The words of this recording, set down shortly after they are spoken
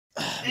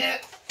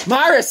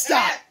Mario,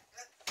 stop!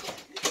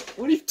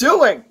 What are you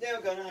doing? There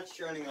we go, now it's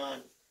turning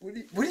on. What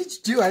did you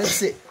do? I didn't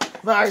see.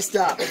 Mario,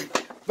 stop!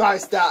 Mario,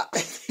 stop!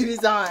 It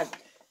is on.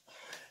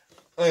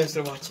 I'm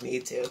still watching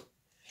YouTube.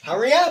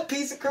 Hurry up,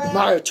 piece of crap!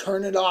 Mario,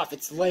 turn it off.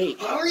 It's late.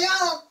 Hurry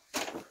up!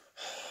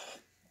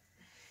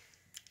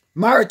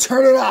 Mario,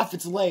 turn it off.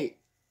 It's late.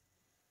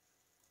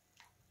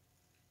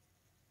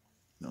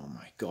 Oh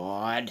my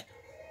God.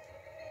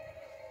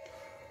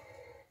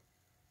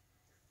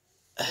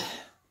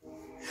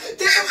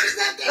 Dad, what is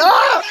that thing?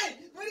 Ah!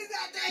 What is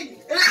that thing?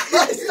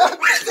 What is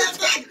that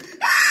thing?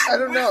 I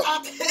don't know. I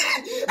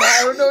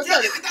don't know what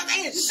that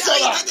is.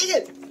 Shut up.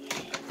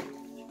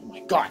 Oh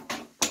my God.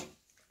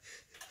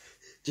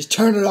 Just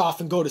turn it off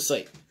and go to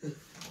sleep.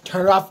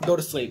 Turn it off and go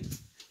to sleep.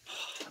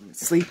 I'm gonna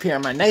sleep here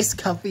in my nice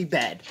comfy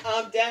bed.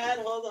 Dad,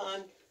 hold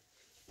on.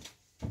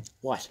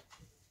 What?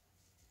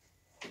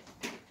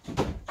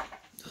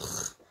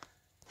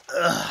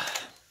 Ugh.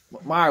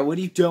 Mario, what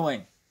are you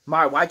doing?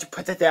 Mario, why'd you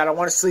put that there? I don't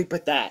want to sleep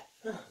with that.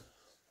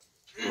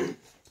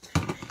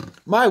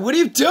 Mario, what are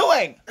you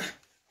doing?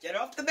 Get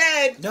off the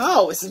bed.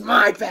 No, this is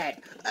my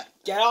bed.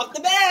 Get off the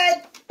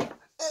bed.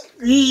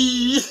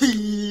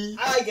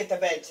 I get the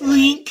bed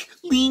tonight.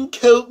 Link,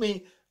 help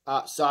me.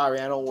 Sorry,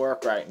 I don't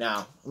work right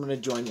now. I'm gonna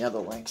join the other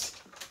links.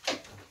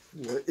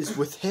 What is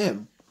with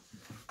him?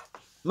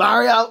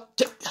 Mario!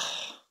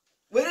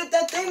 Where did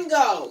that thing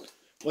go?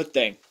 What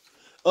thing?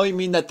 Oh, you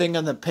mean that thing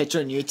on the picture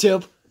on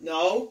YouTube?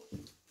 No.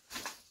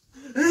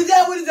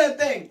 Dad, what is that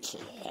thing?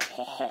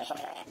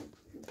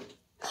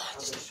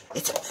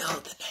 It's the middle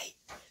of the night.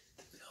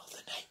 The middle of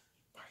the night.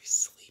 Mario's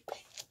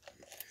sleeping.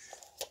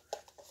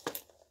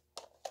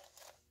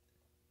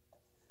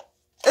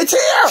 It's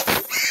here!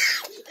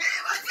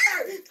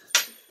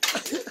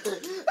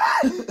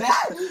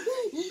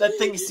 That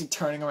thing you see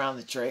turning around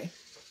the tree.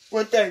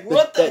 What thing?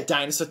 That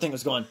dinosaur thing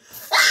was going.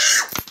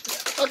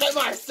 Okay,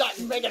 Mario, stop!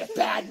 You're making a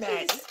bad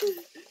mess.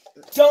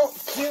 Don't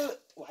do.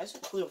 Why is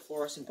there little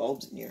fluorescent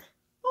bulbs in here?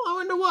 Oh, I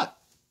wonder what.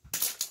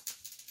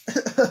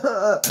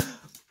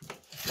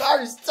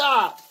 Mario,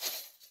 stop!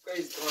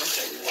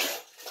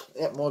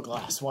 Yeah, more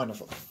glass.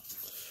 Wonderful.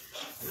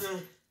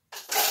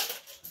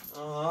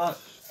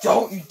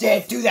 Don't you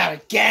dare do that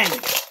again!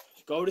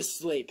 Go to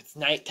sleep. It's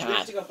We nighttime.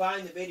 have to go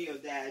find the video,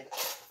 Dad.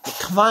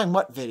 Come on,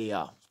 what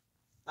video?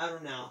 I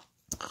don't know.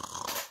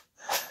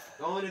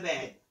 Going to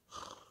bed.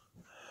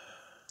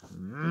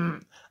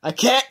 I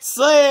can't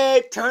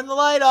sleep! Turn the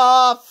light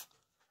off!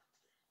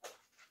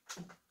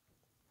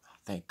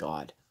 Thank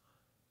God.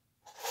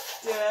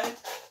 Dad?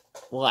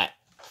 What?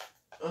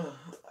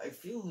 I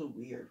feel a little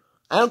weird.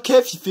 I don't care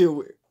if you feel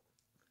weird.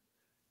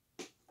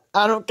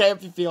 I don't care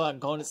if you feel I'm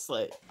going to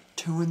sleep.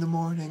 2 in the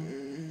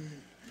morning.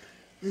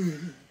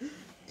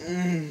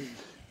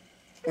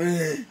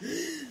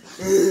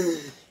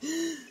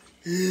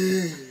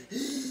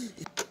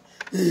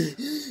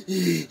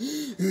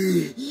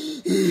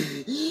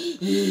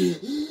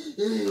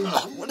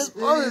 What is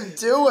Mario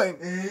doing?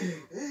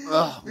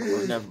 Oh,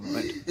 well, never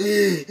mind.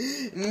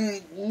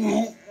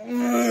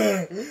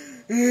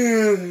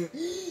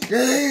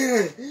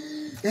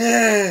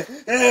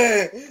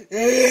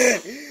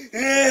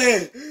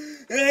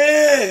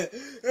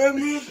 I'm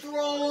gonna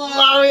throw up!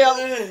 Mario!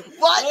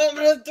 What? I'm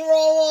gonna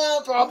throw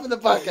up! Drop in the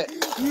bucket.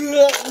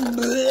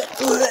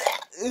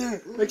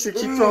 Make sure you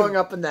keep throwing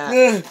up in that.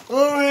 You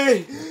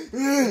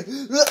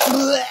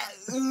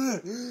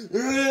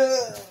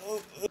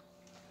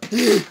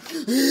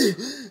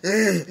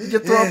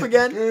can throw up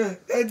again?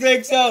 I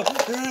think so.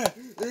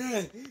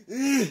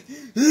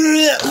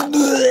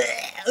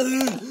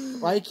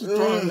 Why do you keep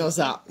throwing those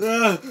out?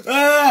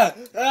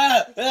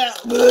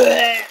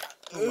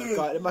 Oh my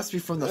God, it must be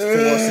from the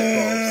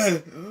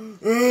fluorescent bulbs.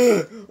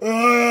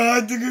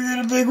 I think I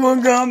got a big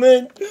one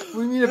coming. What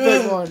do you mean a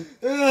big one?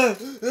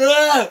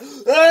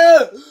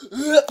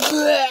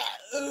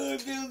 It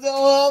feels so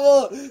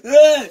awful.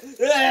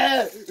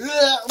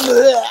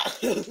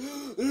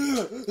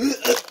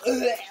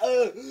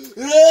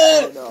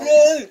 Oh, no.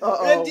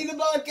 Uh-oh. Empty the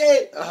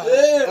bucket. I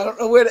don't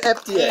know where to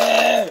empty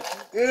it.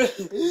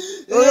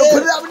 Oh, no,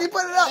 put it up when you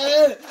put it up.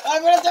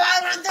 I'm gonna throw it.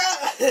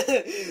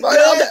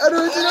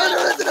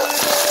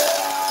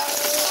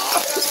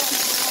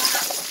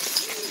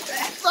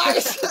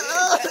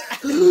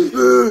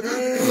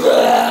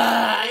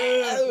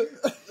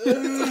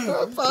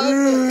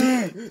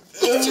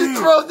 Did you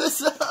throw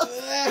this up?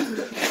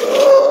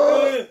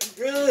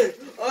 Really?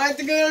 Oh, I have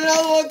to get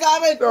another one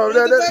coming. No. The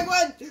big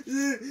one.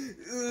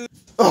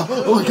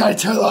 Oh my God,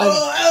 turn the light on. Oh,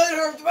 it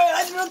hurts.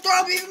 I'm gonna throw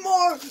up even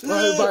more.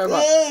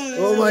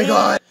 Oh my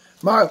God.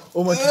 Mario,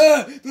 oh my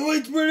God. The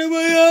light's burning my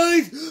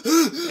eyes.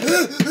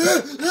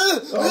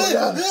 Oh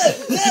yeah.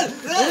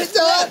 What is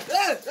that?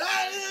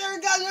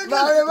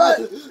 Mario,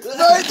 Mario,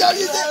 don't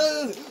you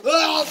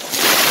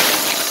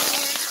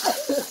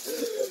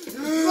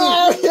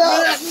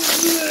Mario!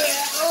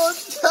 Oh,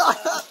 stop!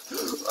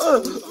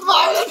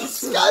 Mario,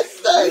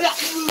 disgusting!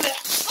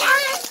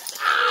 Mario,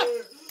 stop!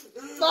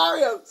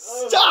 Mario,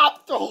 stop!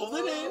 Hold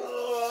it in!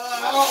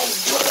 Oh,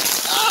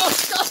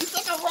 God, it's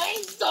like a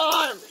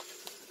rainstorm!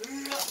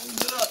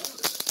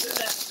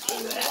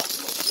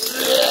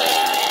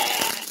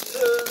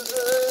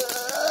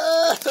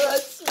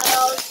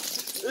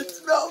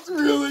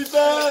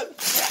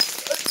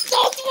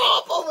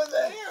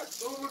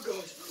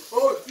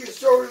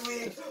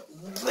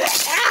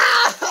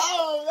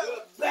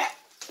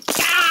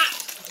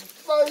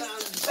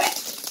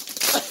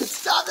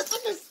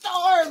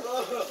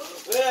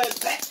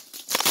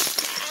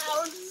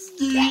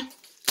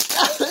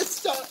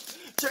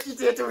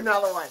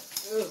 another one.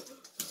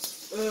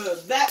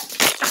 That.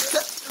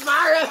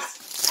 Mario!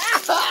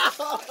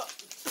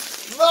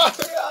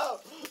 Mario!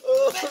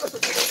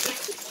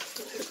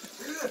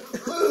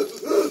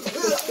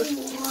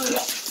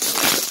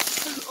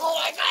 Oh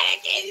my god, I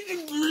can't even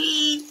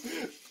breathe!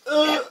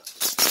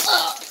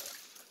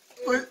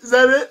 Wait, is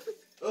that it?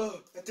 Oh,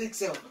 I think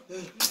so.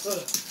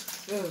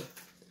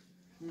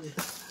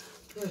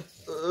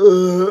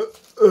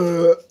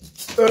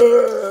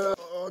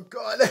 Oh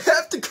god, I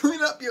have to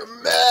clean up your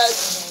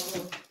mess.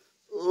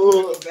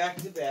 Go back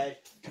to bed.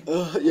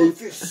 Yeah, I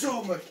feel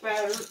so much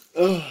better.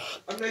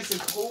 I'm nice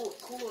and cool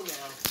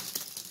now.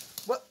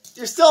 What?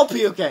 You're still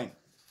puking.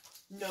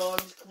 No, I'm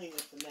just cleaning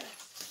up the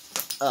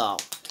mess. Oh.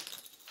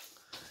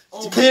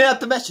 To clean up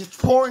the mess, you're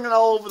pouring it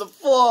all over the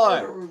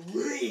floor.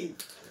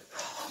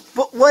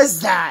 What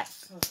was that?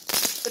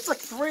 It's like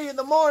 3 in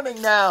the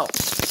morning now.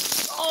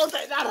 Oh,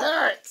 that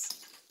hurts.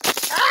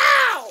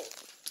 Ow!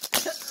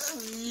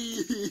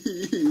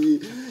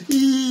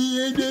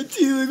 I'm not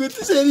dealing with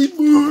this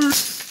anymore.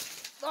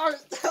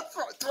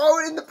 Throw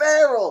it in the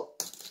barrel.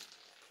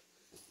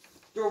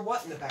 Throw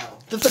what in the barrel?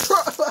 The throw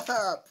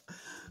up.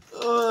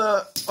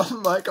 Oh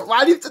my god!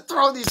 Why do you have to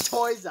throw these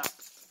toys up?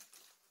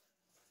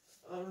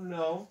 I don't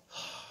know.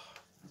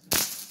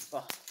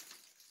 Oh.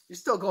 You're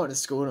still going to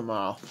school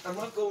tomorrow. I'm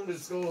not going to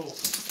school.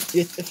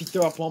 If you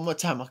throw up one more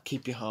time, I'll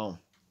keep you home.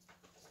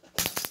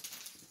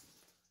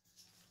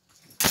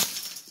 Oh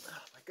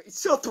my god! You're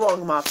still throwing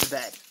them off the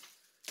bed.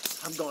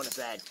 I'm going to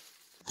bed.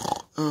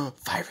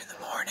 5 in the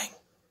morning.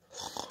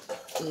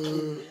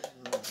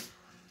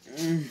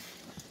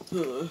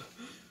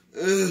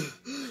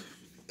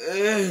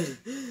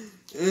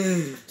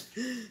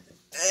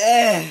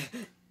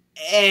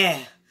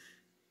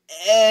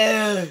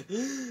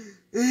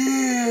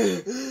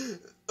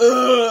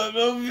 I'm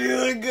not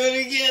feeling good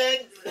again.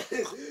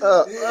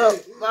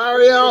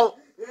 Mario!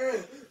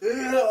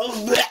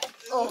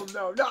 Oh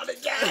no, not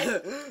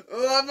again!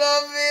 I'm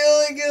not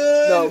feeling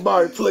good. No,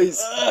 Mario,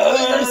 please. You're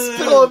gonna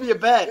spill over your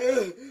bed.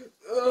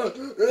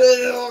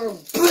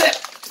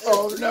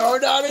 Oh no,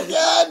 not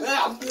again!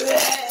 No,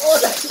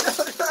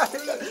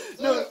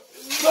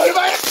 Mario,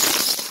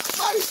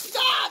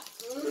 stop!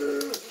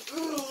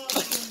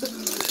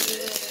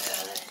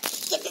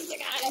 Get this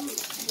thing out of here!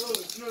 No,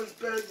 it's not as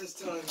bad this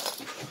time.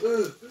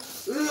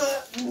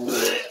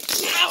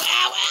 Ow!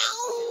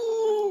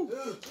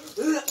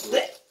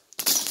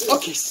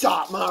 Okay,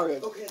 stop,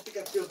 Mario. Okay, I think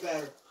I feel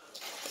better.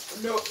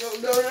 No.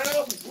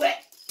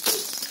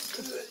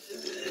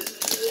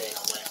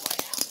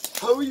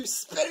 How are you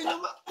spitting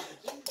them up?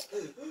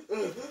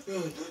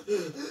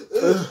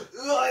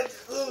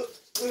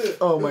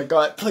 Oh my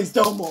god, please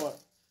don't more.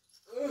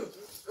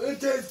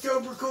 Dad,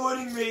 stop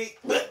recording me.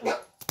 What do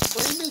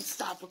you mean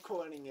stop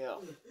recording you?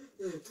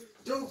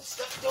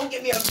 Don't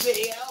get me a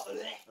video.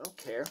 I don't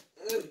care.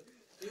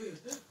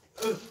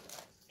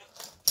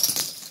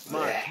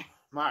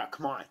 Mario,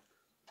 come on.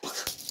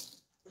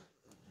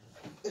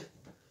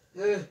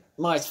 Mario,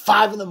 it's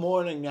 5 in the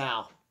morning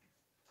now.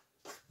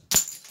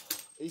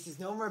 At least there's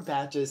no more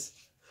batches.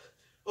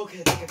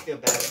 Okay, I think I feel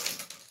better.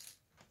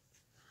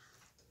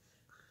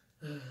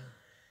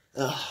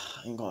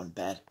 I'm going to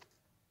bed.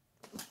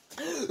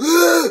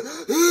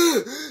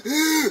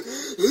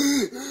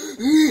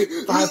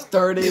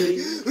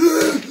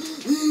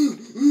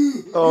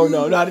 5:30. Oh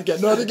no, not again.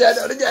 No,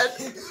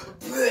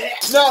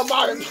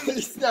 Mario,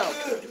 please, no.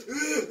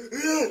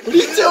 What are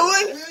you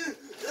doing?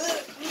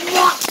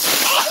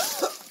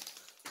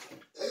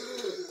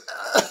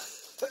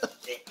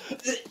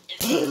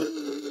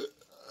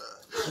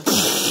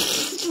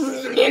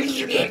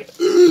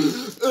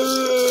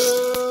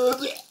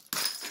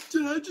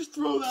 Did I just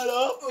throw that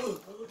up?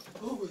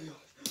 Oh my god.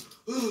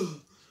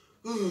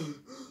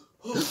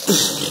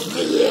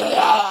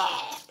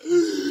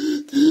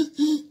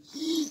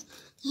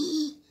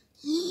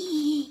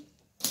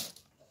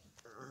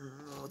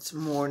 It's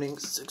morning,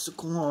 6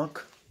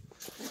 o'clock.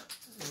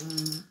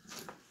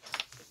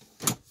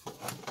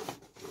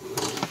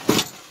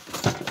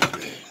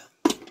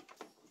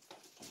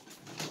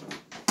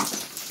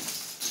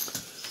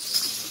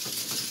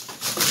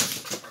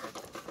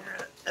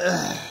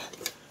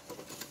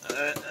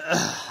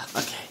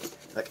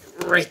 Okay,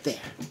 right there.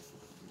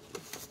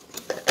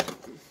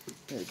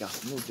 There you go.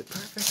 Moved it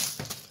perfect.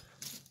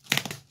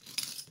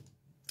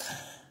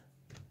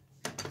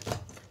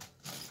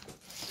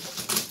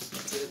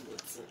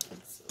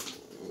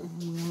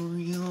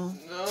 Mario.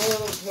 No,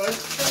 why'd you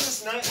turn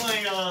this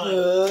nightlight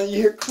on?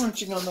 You're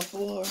crunching on the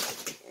floor.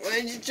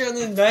 Why'd you turn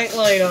the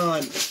nightlight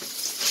on?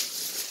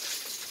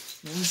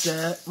 What is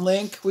that?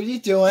 Link, what are you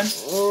doing?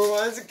 Oh,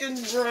 why is it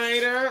getting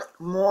brighter?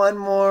 Come on,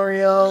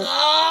 Mario.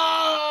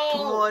 Oh!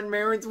 Come on,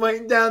 Mary's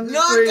waiting down the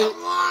Not street. the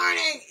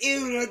morning!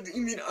 You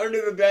mean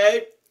under the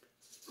bed?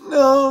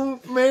 No,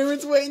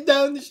 Mary's waiting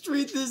down the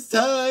street this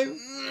time.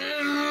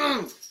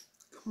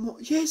 Come on.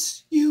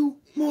 Yes, you,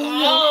 Mario.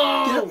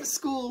 No! Get up to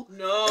school.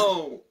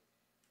 No!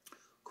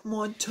 Come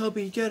on,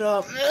 Tubby, get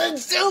up.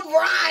 It's too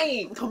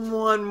bright. Come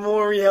on,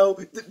 Mario.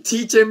 The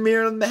teacher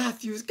Miriam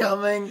Matthews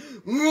coming.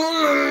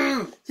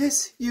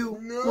 Yes, you,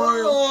 No.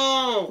 Mario.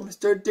 I'm gonna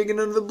start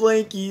digging under the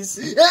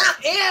blankies. Ah,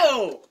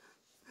 ew.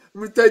 I'm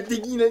gonna start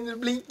digging under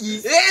the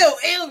blankies.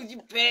 Ew, you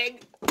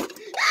pig.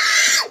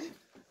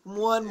 Come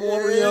on,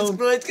 Mario.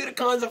 It's gonna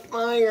cause a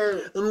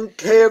fire. I don't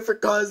care if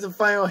it causes a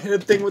fire. I'll hit a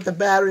thing with the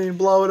battery and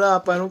blow it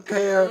up. I don't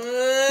care.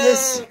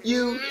 Yes,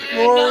 you,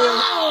 Mario.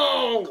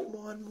 No. Come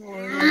on,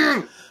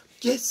 Mario.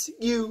 Yes,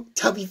 you,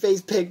 tubby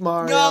face pig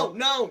Mario.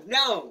 No.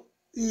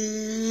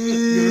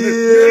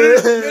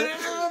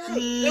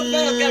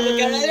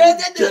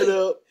 Get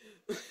up.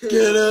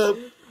 Get up.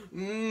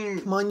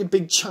 Come on, you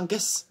big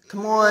chunkus.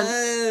 Come on.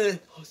 Oh,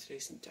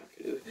 today's some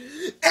taco.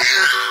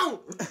 Ow!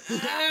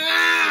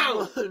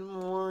 Ow! Come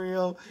on,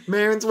 Mario.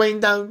 Marin's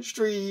waiting down the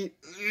street.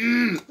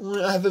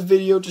 I have a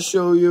video to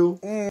show you.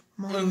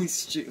 Let me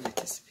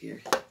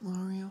disappear.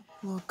 Mario,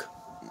 look.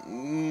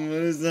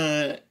 What is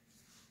that?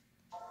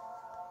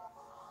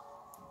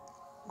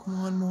 Come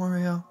on,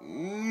 Mario.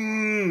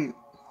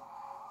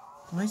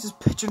 Why is this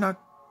picture not...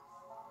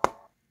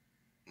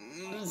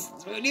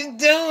 What are you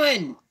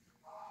doing?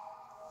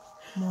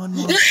 Come on,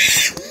 Mario.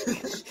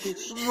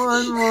 Come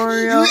on,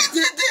 Mario.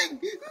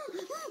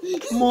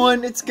 Come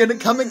on, it's gonna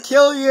come and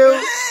kill you.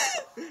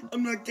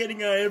 I'm not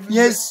getting out of bed.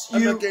 Yes,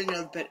 I'm you... not getting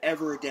out of bed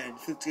ever again.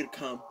 It's gonna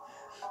come.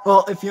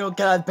 Well, if you don't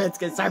get out of bed, it's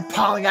gonna start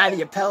falling out of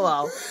your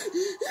pillow.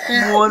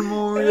 Come on,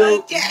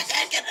 Mario. Get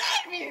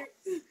out of here.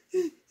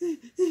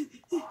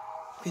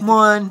 Come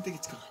on. I think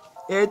it's gone.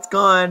 It's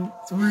gone.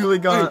 It's really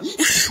gone.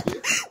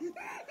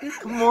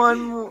 Come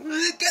on.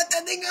 Get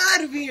that thing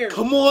out of here.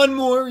 Come on,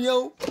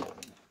 Mario.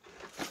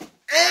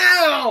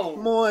 Ow!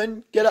 Come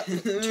on. Get up.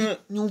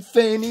 No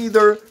fan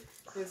either.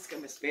 Let's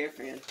get my spare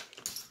fan.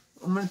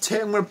 I'm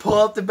gonna pull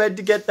out the bed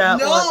to get that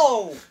one.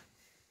 No!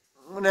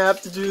 I'm gonna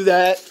have to do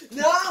that.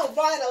 No!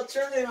 Fine, I'll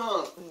turn it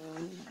off.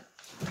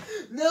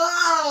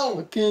 No!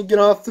 I can't get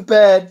off the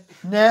bed.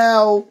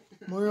 Now.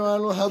 Mario, I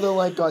don't know how the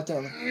light got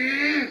down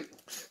there.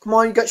 Come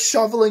on, you got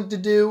shoveling to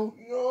do.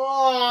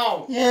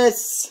 No!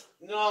 Yes.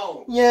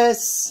 No!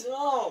 Yes.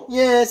 No!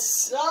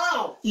 Yes.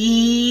 No!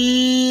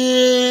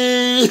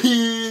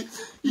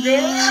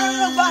 Yeah.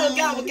 No, fine,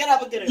 get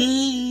up and get it.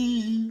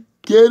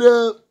 Get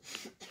up.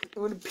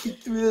 I'm gonna peek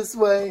through this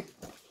way.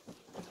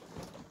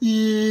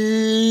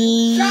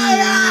 Shut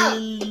up!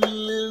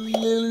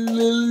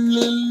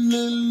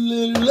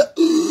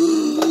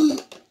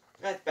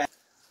 That's bad.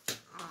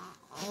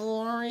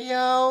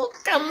 Mario,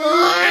 come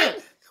on.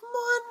 Come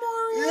on,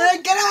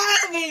 Mario. Get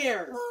out of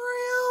here!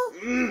 Mario.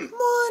 Come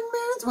on,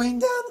 Marin's waiting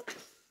down.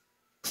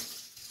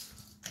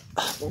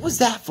 What was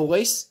that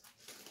voice?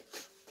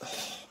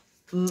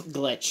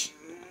 Glitch.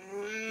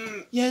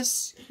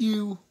 Yes,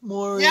 you,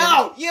 Mario.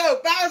 No,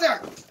 you,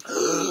 Bowser!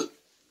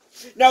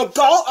 Now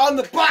go on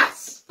the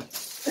bus!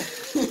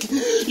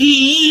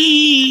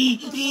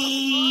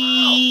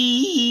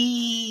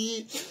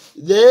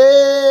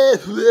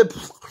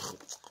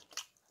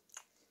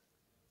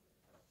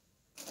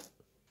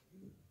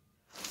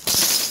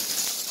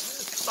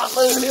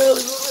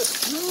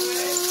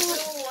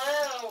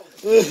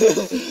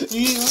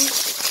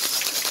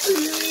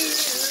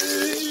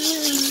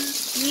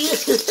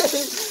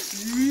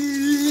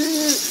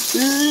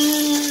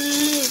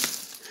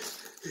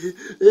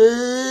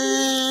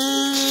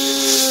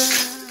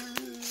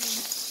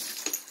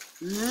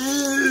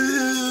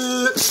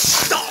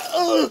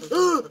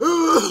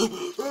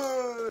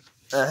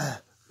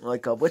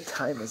 Like, what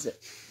time is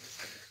it?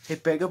 Hey,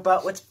 Bigger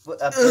Butt,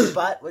 Big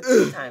Butt, what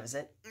time is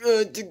it?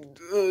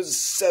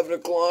 7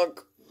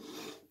 o'clock.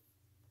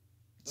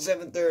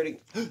 7:30.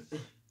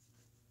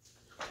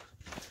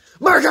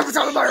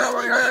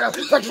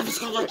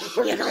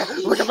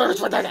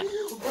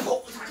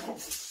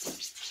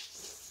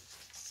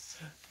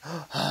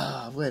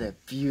 What a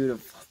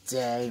beautiful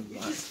day,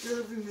 man.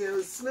 Disturbing me. I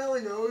was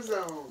smelling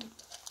ozone.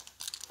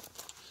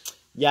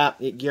 Yeah,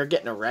 you're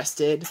getting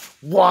arrested.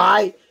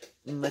 Why?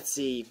 Let's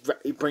see.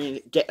 You're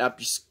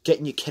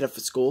getting your kid up for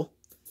school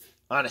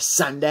on a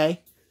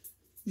Sunday.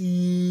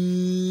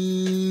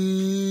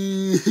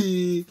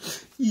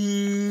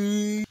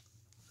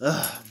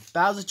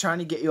 Bowser's trying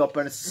to get you up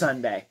on a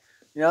Sunday.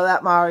 You know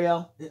that,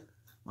 Mario? Yeah.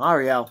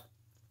 Mario,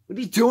 what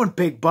are you doing,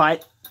 Big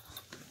Butt?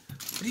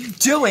 What are you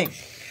doing?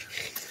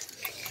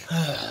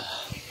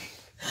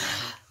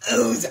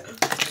 Ozone.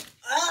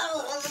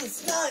 Oh, I'm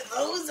smelling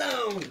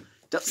ozone.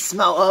 Don't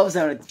smell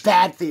ozone. It's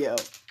bad for you.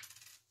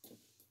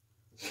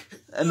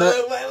 Why am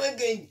I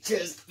getting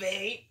chest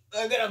pain?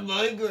 I got a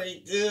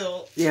migraine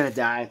too. You're gonna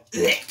die.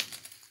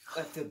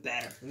 I feel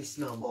better. Let me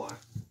smell more.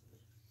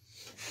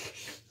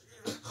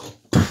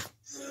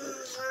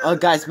 Oh,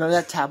 guys, remember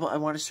that tablet I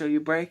want to show you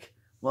break?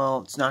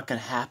 Well, it's not gonna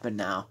happen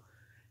now.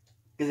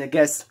 Because I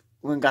guess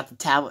when we got the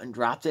tablet and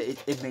dropped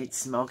it, it made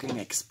smoking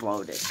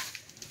exploded.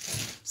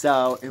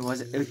 So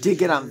it did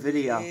get on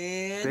video,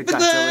 but it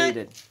got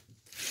deleted.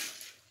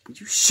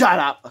 Would you shut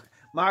up?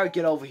 Mario,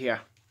 get over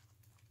here.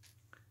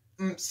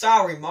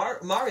 Sorry,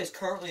 Mario's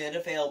currently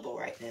unavailable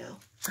right now.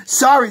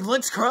 Sorry,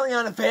 Lint's currently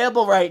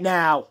unavailable right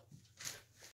now.